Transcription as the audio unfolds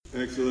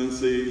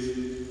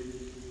Excellencies,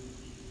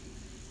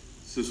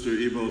 Sister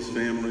Evo's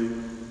family,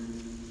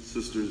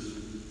 sisters,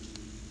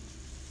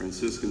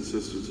 Franciscan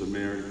Sisters of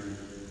Mary,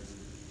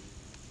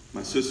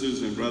 my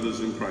sisters and brothers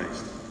in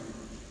Christ.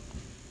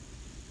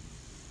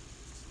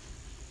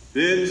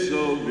 Been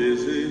so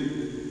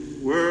busy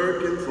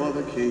working for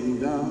the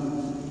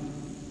kingdom,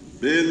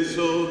 been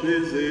so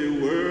busy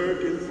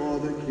working for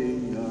the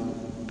kingdom,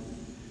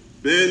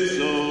 been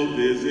so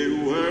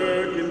busy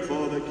working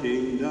for the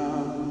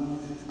kingdom,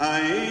 I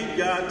ain't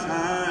got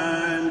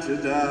time to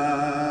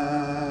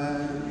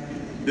die.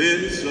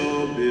 Been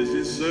so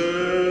busy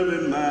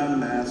serving my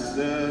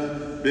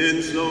master,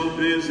 been so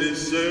busy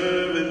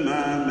serving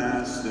my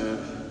master,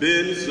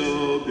 been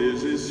so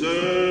busy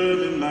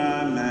serving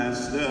my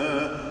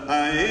master,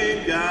 I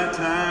ain't got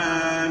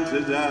time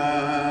to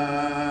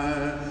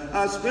die.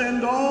 I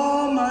spend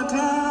all my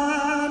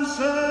time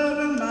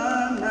serving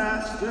my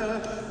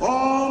master,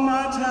 all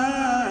my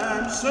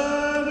time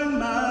serving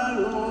my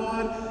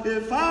Lord.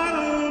 If I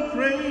don't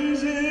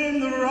praise him,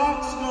 the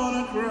rock's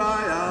gonna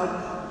cry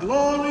out,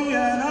 glory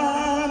and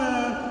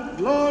honor,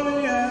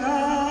 glory and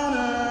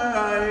honor.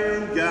 I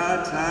ain't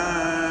got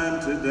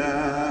time to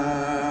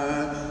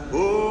die.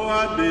 Oh,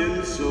 I've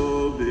been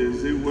so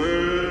busy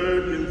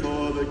working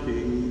for the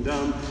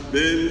kingdom,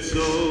 been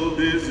so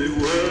busy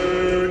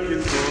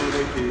working for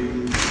the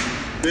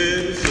kingdom,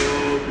 been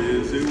so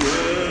busy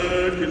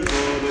working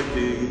for the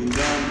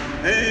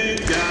kingdom,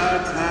 ain't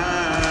got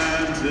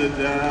time to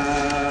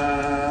die.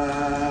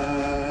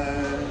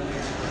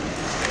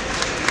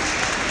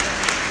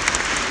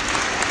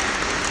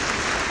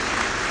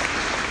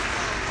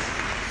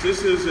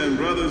 Sisters and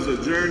brothers,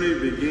 a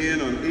journey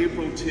began on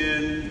April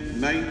 10,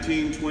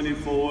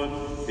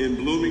 1924 in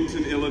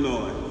Bloomington,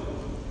 Illinois.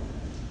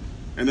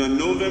 And on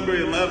November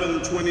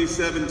 11,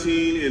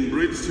 2017 in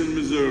Bridgeton,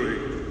 Missouri,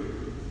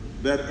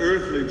 that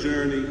earthly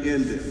journey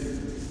ended.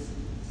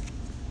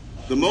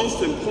 The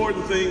most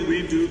important thing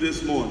we do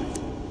this morning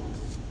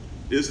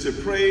is to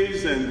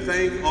praise and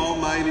thank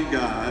Almighty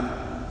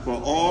God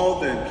for all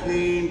that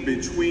came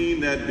between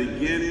that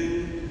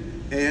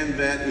beginning and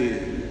that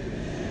end.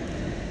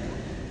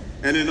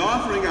 And in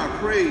offering our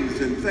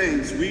praise and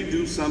thanks, we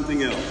do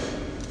something else.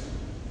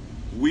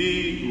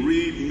 We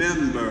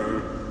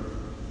remember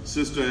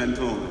Sister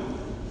Antona.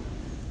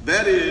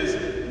 That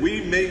is,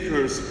 we make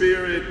her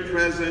spirit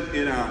present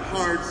in our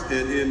hearts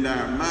and in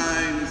our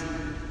minds,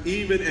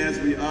 even as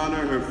we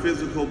honor her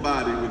physical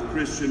body with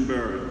Christian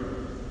burial.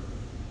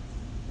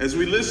 As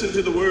we listen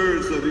to the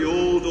words of the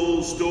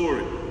old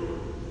story,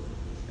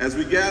 as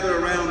we gather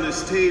around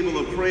this table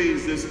of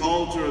praise, this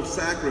altar of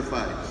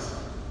sacrifice,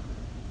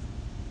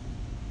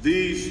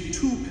 these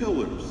two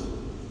pillars,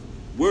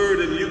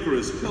 Word and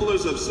Eucharist,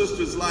 pillars of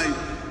Sister's life,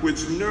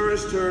 which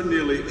nourished her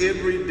nearly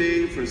every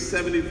day for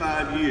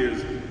 75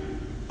 years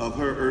of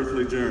her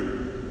earthly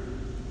journey.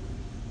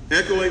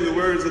 Echoing the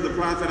words of the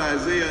prophet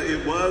Isaiah,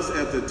 it was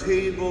at the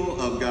table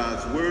of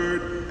God's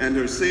Word and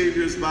her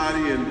Savior's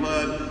body and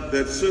blood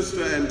that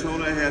Sister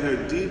Antona had her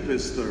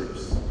deepest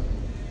thirst,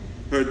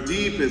 her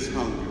deepest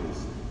hungers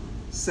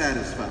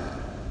satisfied,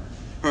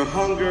 her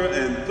hunger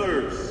and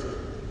thirst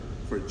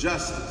for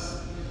justice,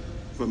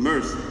 for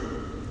mercy.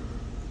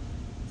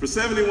 For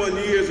 71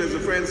 years as a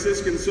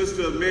Franciscan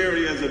Sister of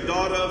Mary, as a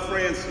daughter of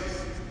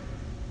Francis,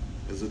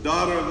 as a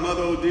daughter of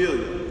Mother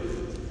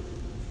Odelia,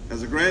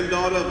 as a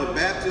granddaughter of a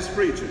Baptist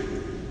preacher,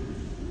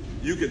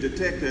 you could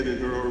detect that in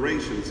her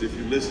orations if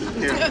you listen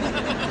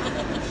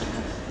carefully.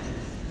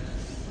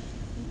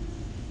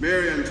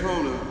 Mary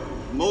Antona,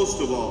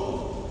 most of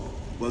all,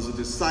 was a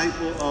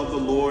disciple of the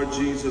Lord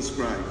Jesus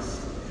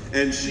Christ,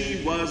 and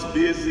she was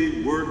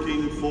busy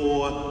working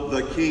for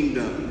the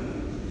kingdom.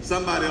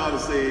 Somebody ought to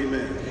say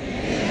amen.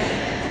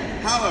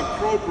 Amen. How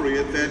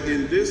appropriate that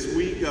in this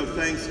week of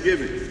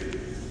Thanksgiving,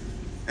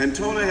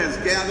 Antona has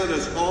gathered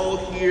us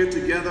all here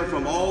together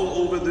from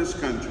all over this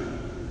country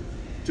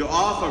to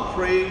offer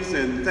praise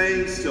and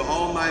thanks to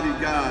Almighty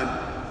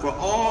God for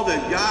all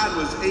that God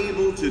was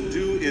able to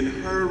do in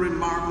her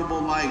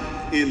remarkable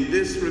life in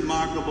this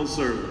remarkable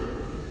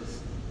service.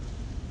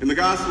 In the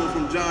Gospel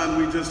from John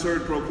we just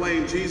heard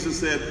proclaimed, Jesus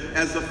said,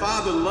 "As the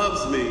Father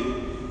loves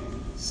me,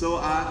 so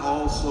I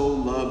also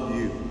love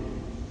you.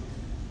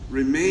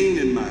 Remain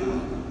in my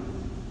love.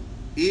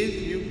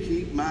 If you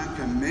keep my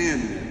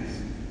commandments,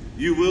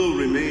 you will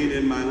remain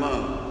in my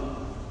love.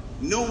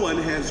 No one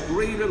has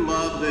greater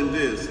love than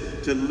this,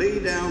 to lay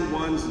down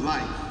one's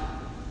life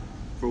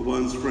for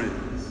one's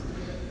friends.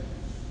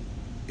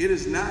 It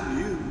is not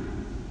you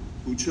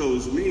who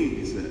chose me,"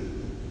 he said,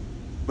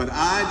 "but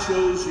I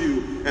chose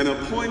you and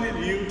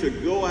appointed you to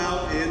go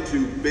out and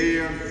to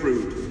bear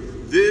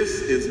fruit.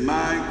 This is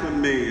my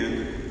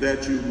command,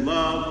 that you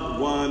love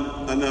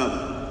one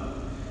another."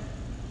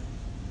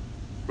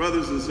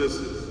 Brothers and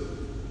sisters,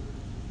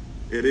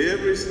 at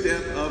every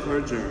step of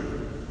her journey,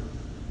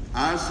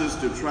 our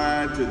sister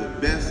tried to the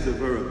best of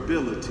her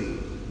ability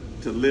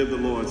to live the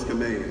Lord's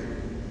command.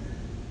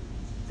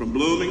 From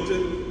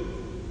Bloomington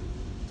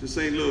to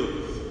St.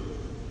 Louis,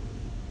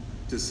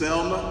 to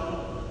Selma,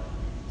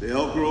 to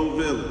Elk Grove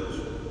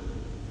Village,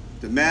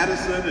 to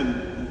Madison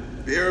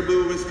and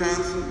Baraboo,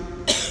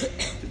 Wisconsin,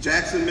 to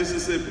Jackson,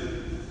 Mississippi,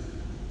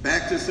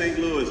 back to St.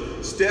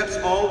 Louis. Steps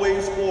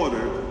always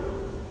ordered,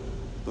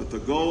 but the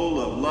goal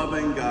of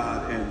loving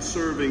God and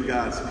serving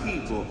God's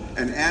people,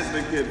 an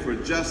advocate for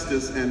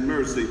justice and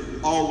mercy,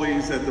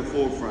 always at the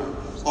forefront,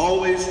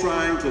 always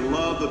trying to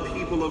love the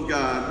people of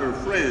God, her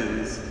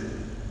friends,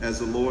 as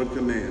the Lord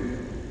commanded.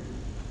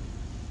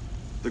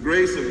 The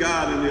grace of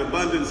God and the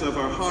abundance of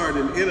her heart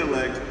and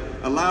intellect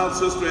allowed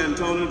Sister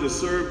Antona to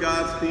serve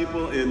God's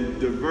people in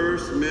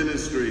diverse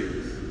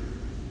ministries.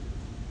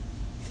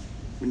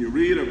 When you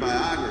read her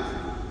biography,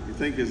 you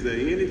think, is there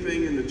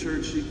anything in the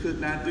church she could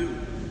not do?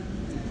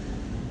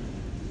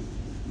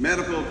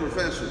 Medical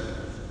professional,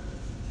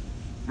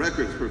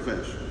 records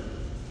professional,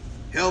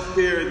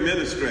 healthcare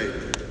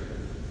administrator,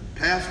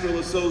 pastoral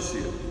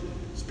associate,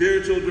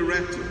 spiritual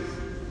director,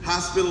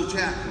 hospital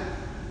chaplain,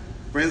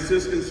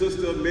 Franciscan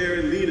Sister of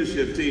Mary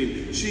leadership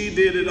team. She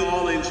did it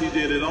all, and she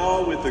did it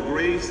all with the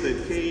grace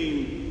that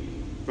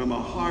came from a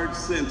heart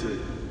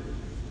centered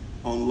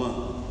on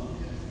love,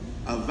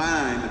 a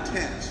vine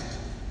attached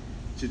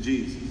to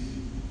Jesus.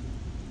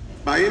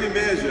 By any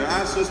measure,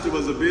 our sister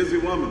was a busy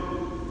woman,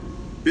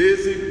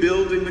 busy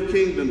building the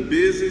kingdom,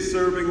 busy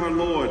serving her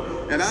Lord.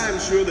 And I am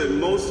sure that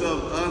most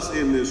of us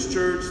in this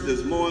church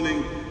this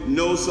morning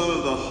know some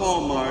of the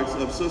hallmarks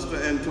of Sister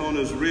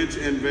Antona's rich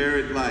and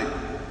varied life.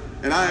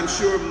 And I am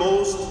sure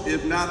most,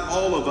 if not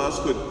all of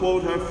us, could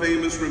quote her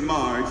famous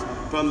remarks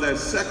from that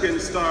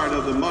second start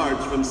of the march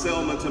from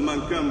Selma to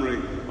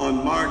Montgomery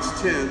on March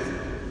 10th,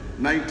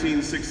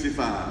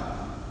 1965.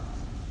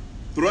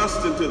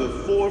 Thrust into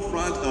the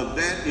forefront of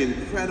that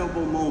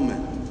incredible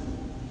moment,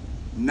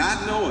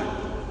 not knowing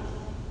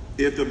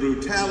if the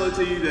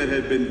brutality that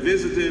had been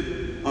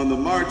visited on the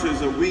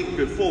marches a week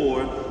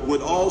before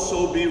would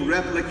also be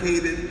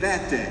replicated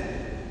that day,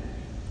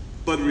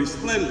 but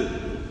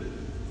resplendent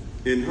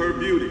in her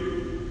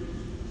beauty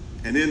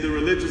and in the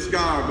religious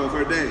garb of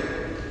her day.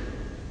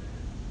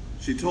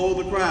 She told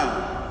the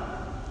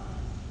crowd,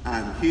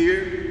 I'm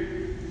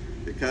here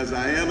because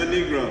I am a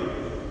Negro,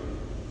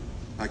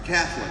 a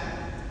Catholic,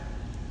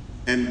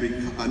 and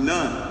a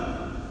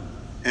nun,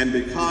 and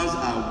because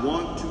I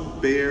want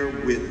to bear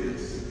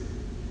witness.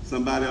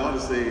 Somebody ought to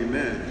say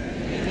amen.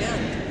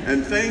 Amen.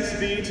 And thanks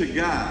be to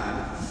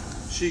God,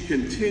 she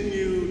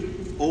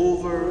continued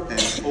over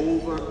and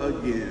over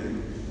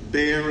again,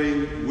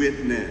 bearing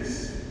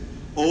witness,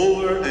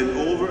 over and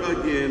over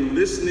again,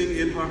 listening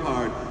in her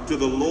heart to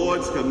the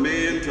Lord's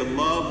command to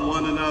love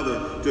one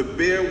another, to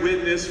bear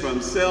witness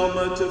from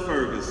Selma to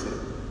Ferguson.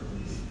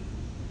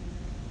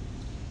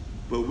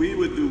 But we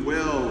would do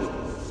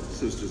well,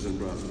 sisters and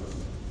brothers,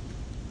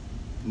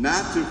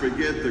 not to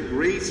forget the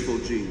graceful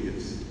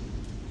genius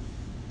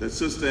that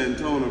Sister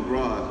Antona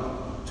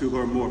brought to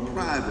her more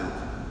private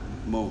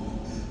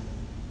moments.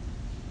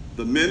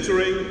 The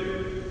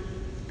mentoring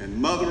and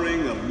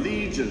mothering of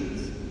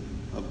legions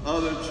of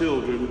other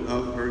children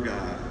of her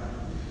God.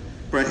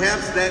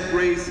 Perhaps that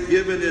grace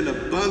given in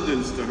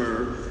abundance to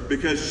her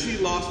because she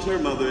lost her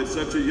mother at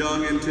such a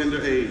young and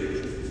tender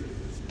age.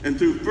 And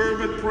through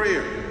fervent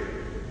prayer,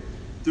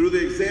 through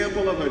the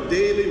example of her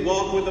daily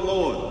walk with the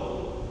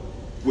Lord,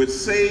 with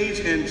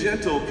sage and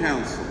gentle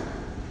counsel,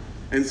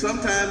 and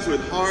sometimes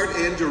with hard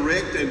and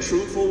direct and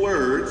truthful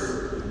words,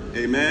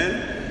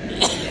 amen?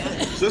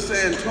 Sister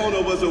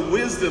Antona was a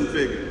wisdom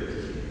figure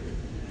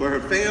for her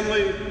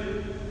family,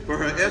 for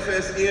her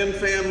FSN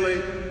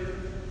family,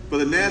 for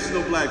the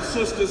National Black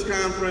Sisters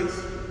Conference,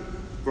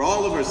 for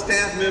all of her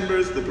staff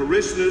members, the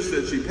parishioners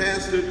that she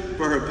pastored,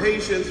 for her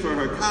patients, for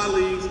her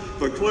colleagues,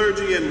 for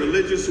clergy and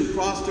religious who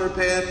crossed her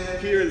path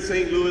here in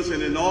St. Louis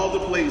and in all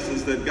the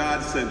places that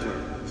God sent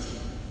her.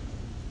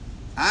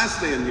 I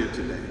stand here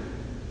today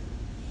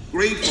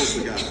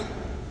grateful to God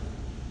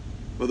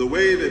for the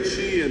way that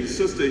she and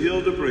Sister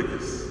Hilda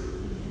Brickus,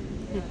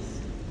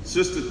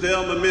 Sister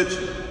Thelma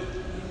Mitchell,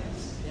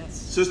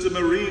 Sister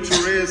Marie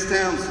Therese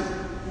Townsend,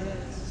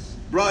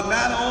 brought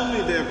not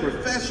only their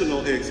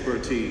professional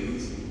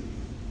expertise,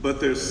 but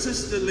their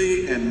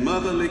sisterly and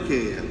motherly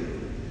care,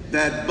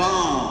 that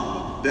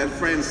bond, that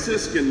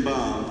Franciscan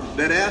bond,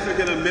 that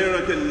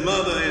African-American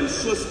mother and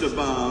sister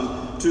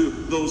bond to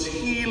those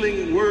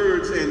healing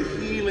words and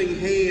healing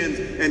hands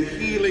and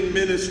healing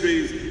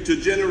ministries to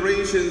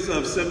generations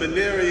of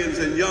seminarians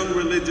and young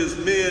religious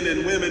men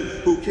and women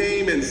who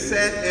came and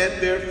sat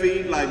at their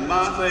feet like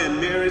Martha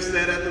and Mary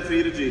sat at the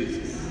feet of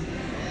Jesus.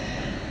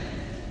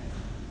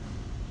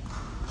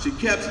 She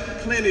kept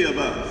plenty of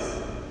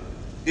us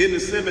in the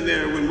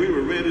seminary when we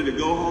were ready to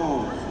go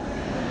home.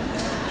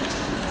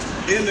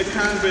 In the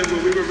convent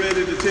when we were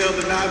ready to tell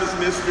the novice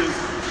mistress,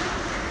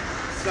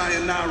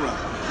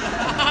 sayonara.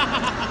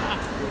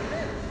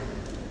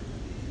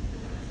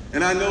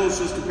 And I know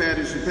Sister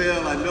Patty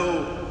Chappelle, I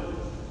know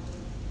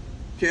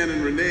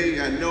Canon Renee,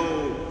 I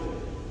know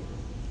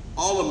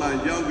all of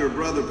my younger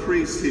brother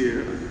priests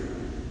here,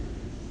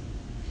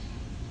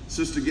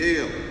 Sister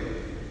Gail.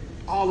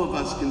 All of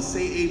us can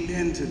say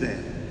amen to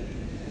that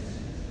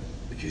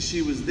because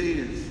she was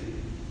there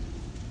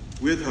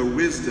with her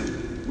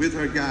wisdom, with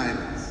her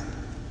guidance.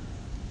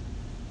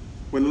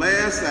 When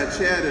last I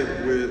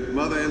chatted with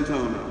Mother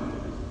Antona,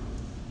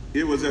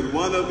 it was at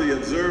one of the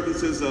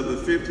observances of the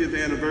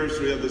 50th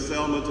anniversary of the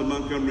Selma to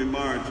Montgomery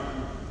March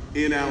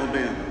in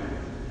Alabama.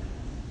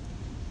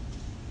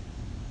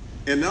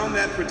 And on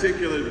that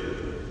particular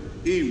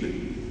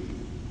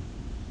evening,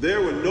 there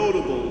were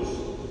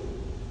notables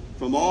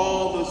from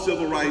all the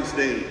civil rights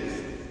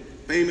days,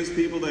 famous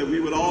people that we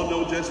would all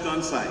know just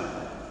on sight.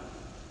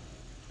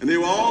 And they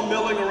were all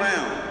milling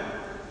around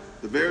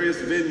the various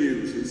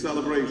venues and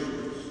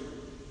celebrations.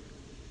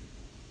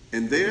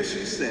 And there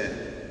she sat,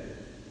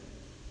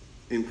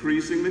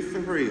 increasingly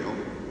frail,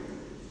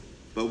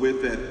 but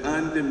with that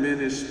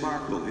undiminished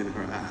sparkle in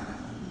her eye,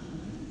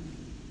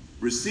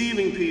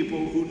 receiving people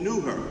who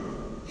knew her,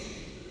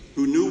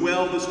 who knew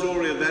well the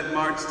story of that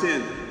March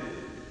 10th,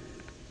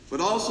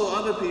 but also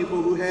other people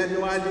who had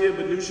no idea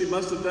but knew she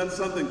must have done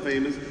something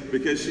famous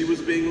because she was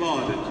being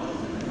lauded.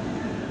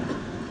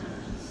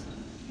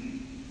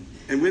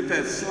 And with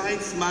that slight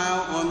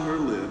smile on her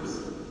lips,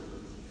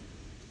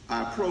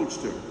 I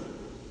approached her.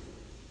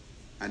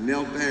 I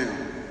knelt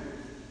down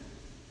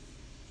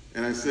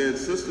and I said,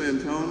 "Sister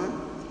Antona,"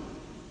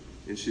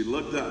 and she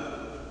looked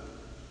up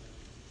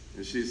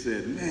and she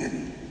said,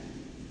 "Manny."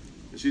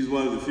 And she's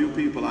one of the few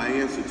people I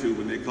answer to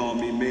when they call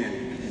me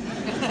Manny.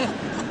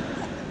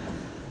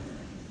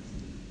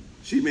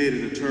 She made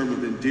it a term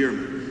of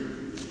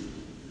endearment.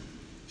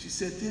 She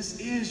said, "This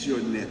is your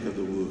neck of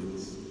the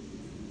woods."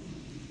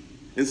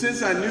 And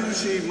since I knew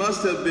she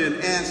must have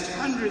been asked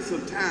hundreds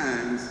of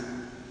times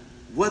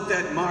what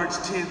that March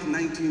 10th,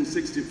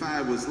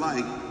 1965 was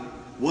like,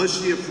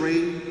 was she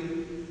afraid?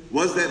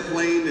 Was that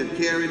plane that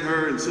carried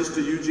her and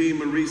Sister Eugene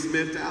Marie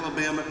Smith to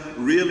Alabama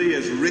really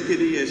as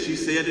rickety as she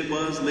said it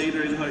was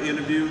later in her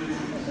interview?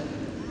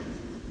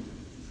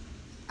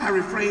 I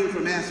refrained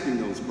from asking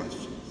those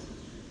questions.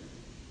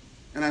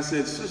 And I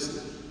said,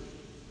 "Sister,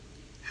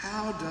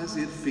 how does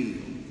it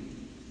feel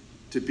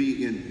to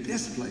be in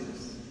this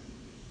place,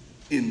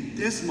 in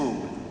this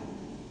moment,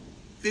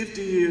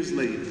 50 years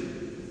later,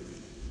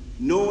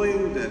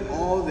 knowing that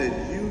all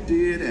that you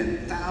did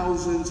and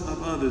thousands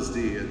of others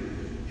did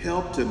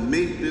helped to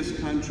make this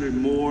country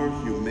more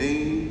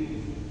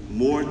humane,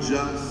 more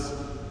just,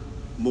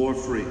 more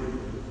free?"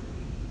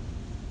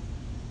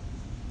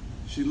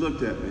 She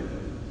looked at me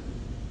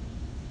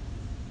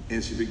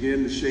and she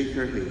began to shake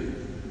her head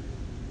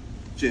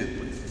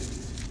gently.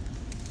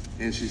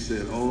 And she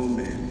said, "Oh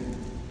man,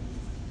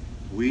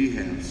 we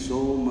have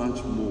so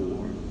much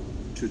more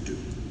to do.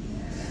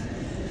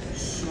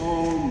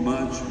 So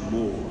much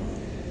more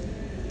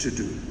to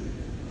do.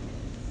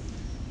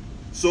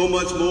 So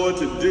much more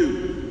to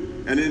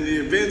do." And in the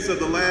events of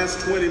the last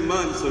 20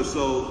 months or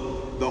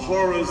so, the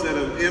horrors that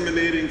are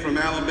emanating from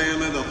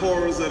Alabama, the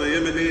horrors that are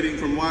emanating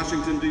from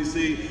Washington,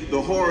 D.C.,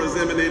 the horrors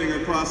emanating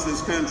across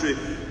this country,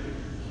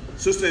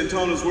 Sister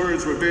Antona's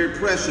words were very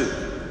prescient.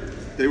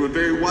 They were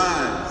very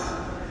wise.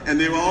 And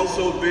they were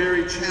also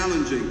very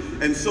challenging.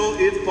 And so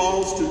it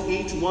falls to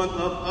each one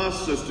of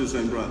us, sisters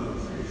and brothers,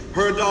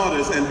 her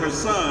daughters and her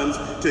sons,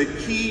 to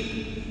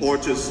keep or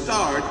to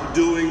start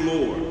doing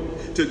more,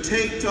 to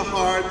take to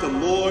heart the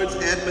Lord's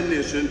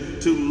admonition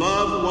to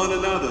love one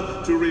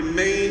another, to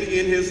remain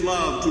in his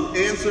love, to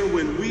answer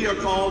when we are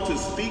called to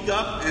speak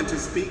up and to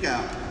speak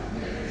out,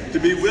 to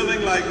be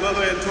willing, like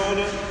Mother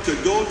Antona, to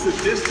go to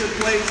distant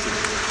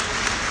places,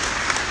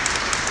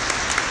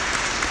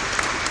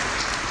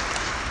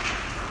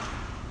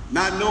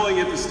 not knowing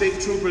if the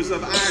state troopers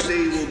of our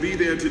day will be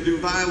there to do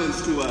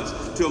violence to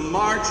us, to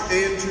march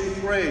and to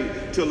pray,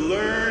 to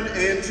learn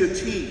and to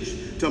teach,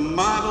 to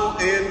model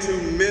and to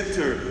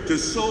mentor, to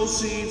sow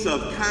seeds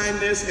of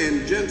kindness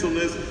and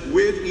gentleness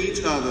with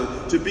each other,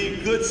 to be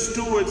good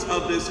stewards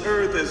of this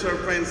earth, as her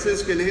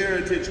Franciscan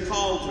heritage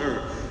called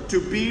her, to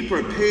be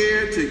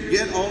prepared to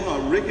get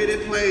on a rickety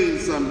plane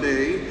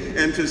someday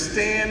and to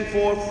stand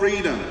for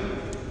freedom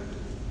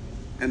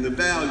and the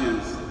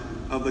values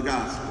of the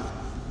gospel.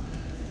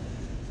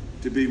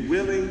 To be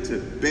willing to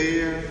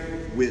bear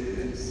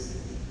witness.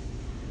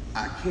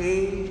 I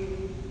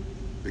came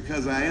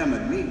because I am a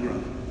Negro,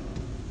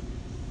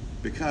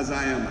 because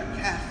I am a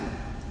Catholic,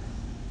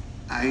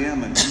 I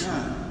am a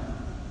nun,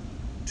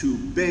 to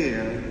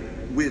bear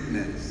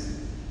witness,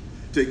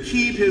 to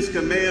keep his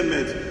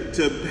commandments,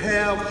 to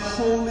have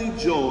holy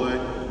joy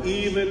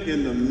even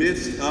in the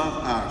midst of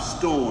our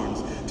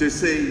storms, to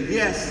say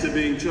yes to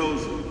being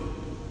chosen.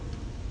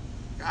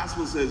 The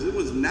gospel says it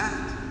was not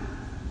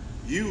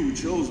you who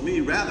chose me,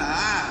 rather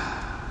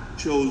I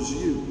chose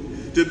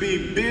you. To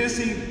be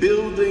busy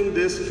building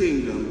this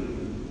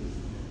kingdom.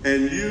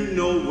 And you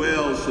know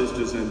well,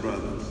 sisters and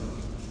brothers,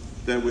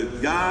 that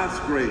with God's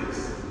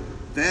grace,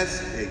 that's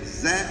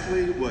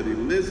exactly what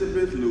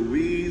Elizabeth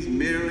Louise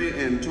Mary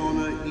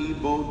Antona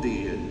Ebo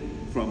did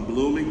from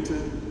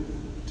Bloomington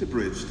to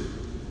Bridgeton.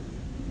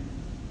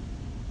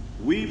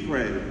 We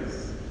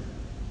praise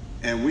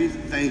and we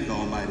thank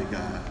Almighty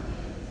God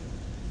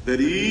that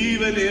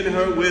even in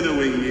her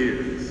winnowing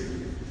years,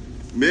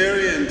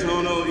 Mary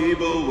Antona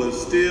Ebo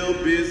was still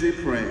busy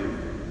praying,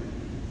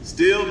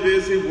 still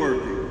busy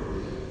working,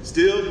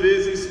 still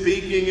busy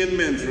speaking and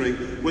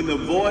mentoring. When the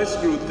voice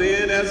grew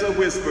thin as a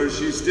whisper,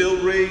 she still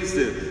raised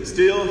it,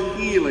 still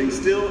healing,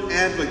 still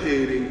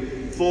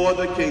advocating for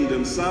the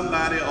kingdom.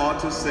 Somebody ought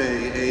to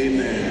say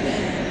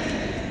amen.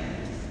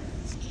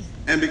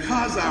 And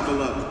because our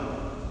beloved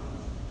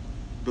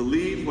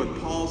believe what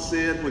Paul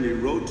said when he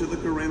wrote to the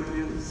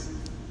Corinthians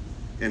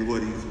and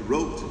what he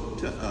wrote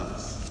to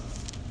us,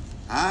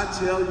 I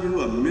tell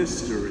you a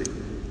mystery.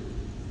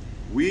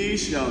 We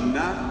shall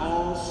not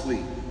all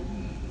sleep,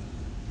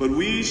 but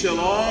we shall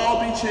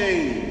all be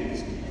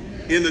changed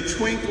in the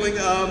twinkling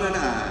of an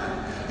eye.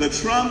 The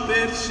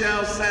trumpet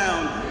shall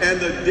sound, and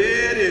the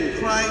dead in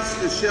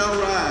Christ shall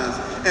rise.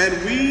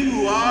 And we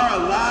who are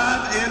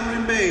alive and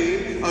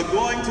remain are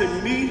going to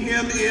meet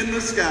him in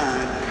the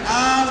sky.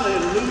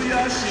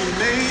 Hallelujah, she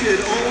made it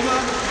over.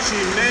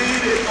 She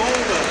made it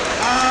over.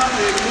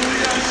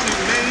 Hallelujah, she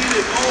made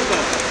it over.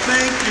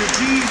 Thank you,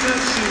 Jesus,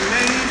 she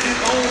made it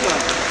over.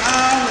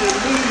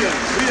 Hallelujah,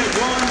 we are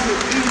going to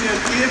meet him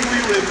if we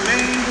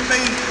remain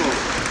faithful.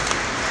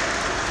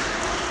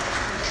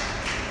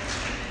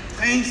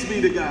 Thanks be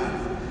to God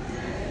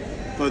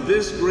for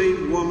this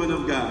great woman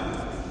of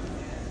God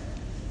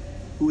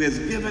who has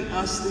given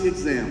us the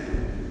example.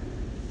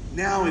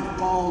 Now it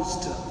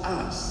falls to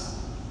us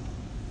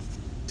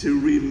to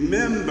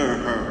remember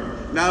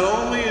her, not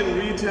only in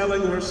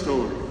retelling her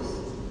stories,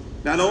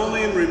 not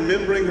only in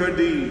remembering her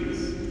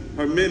deeds,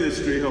 her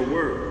ministry, her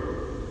work,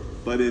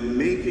 but in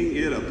making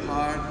it a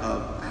part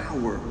of our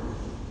work,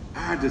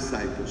 our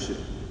discipleship,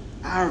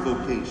 our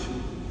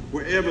vocation,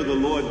 wherever the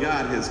Lord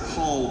God has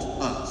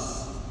called us.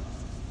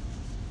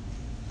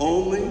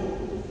 Only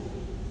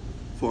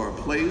for a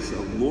place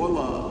of more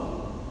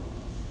love,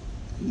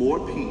 more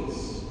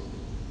peace,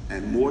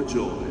 and more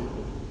joy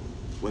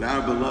would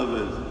our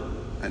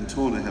beloved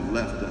Antona have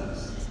left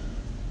us.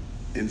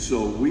 And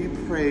so we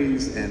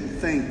praise and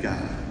thank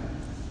God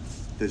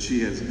that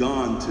she has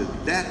gone to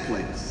that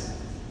place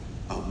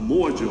of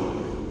more joy,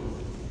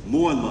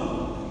 more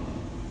love,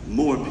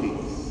 more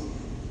peace.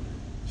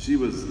 She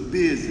was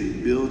busy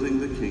building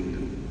the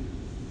kingdom,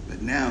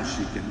 but now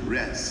she can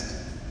rest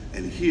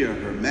and hear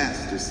her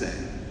master say,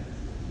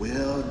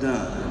 well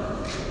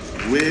done,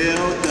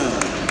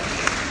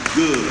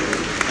 good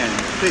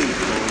and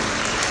faithful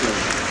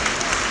servant.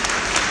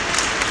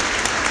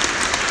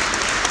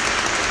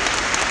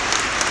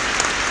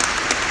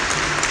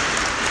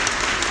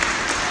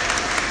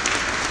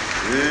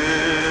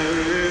 There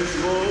is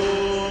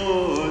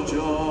more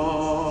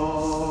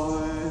joy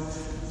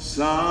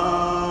somewhere.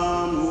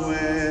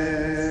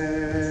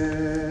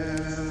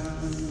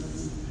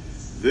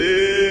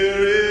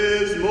 There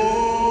is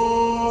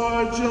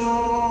more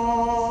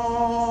joy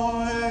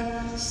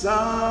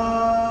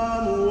somewhere.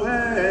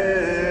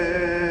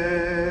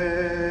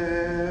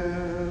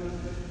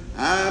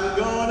 I'm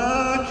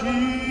gonna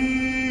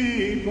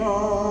keep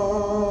on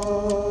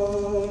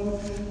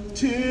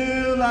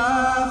till I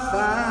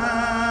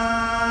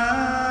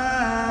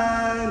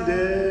find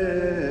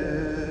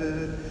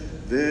it.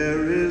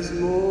 There is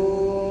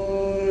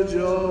more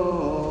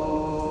joy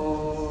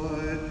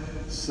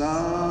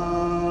somewhere.